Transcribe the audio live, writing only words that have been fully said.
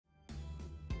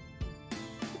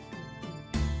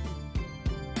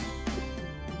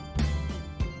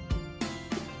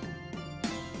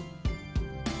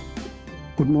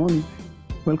Good morning.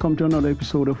 Welcome to another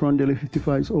episode of Rondelle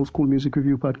 55's Old School Music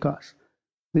Review Podcast.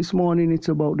 This morning it's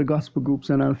about the gospel groups,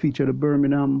 and I'll feature the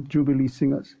Birmingham Jubilee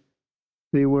Singers.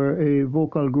 They were a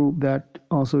vocal group that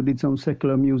also did some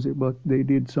secular music, but they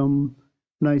did some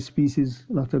nice pieces,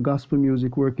 lots of gospel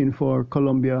music, working for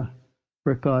Columbia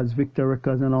Records, Victor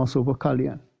Records, and also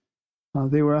Vocalion.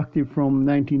 They were active from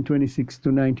 1926 to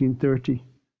 1930,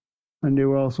 and they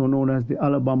were also known as the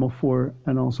Alabama Four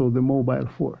and also the Mobile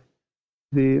Four.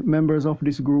 The members of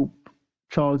this group: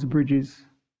 Charles Bridges,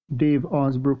 Dave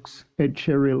Osbrooks, Ed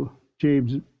Sherrill,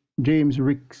 James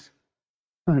Ricks,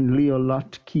 and Leo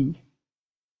Lott Key.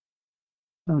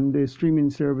 On the streaming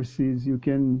services, you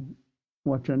can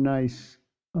watch a nice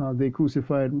They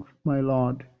Crucified My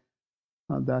Lord.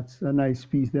 That's a nice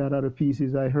piece. There are other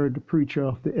pieces. I heard the Preacher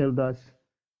of the Elders,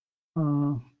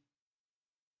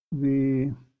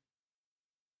 the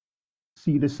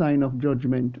See the Sign of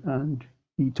Judgment, and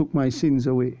He Took My Sins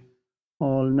Away.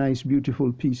 All nice,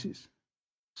 beautiful pieces.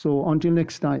 So until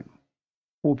next time,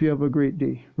 hope you have a great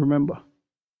day. Remember,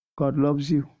 God loves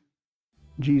you.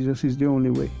 Jesus is the only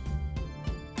way.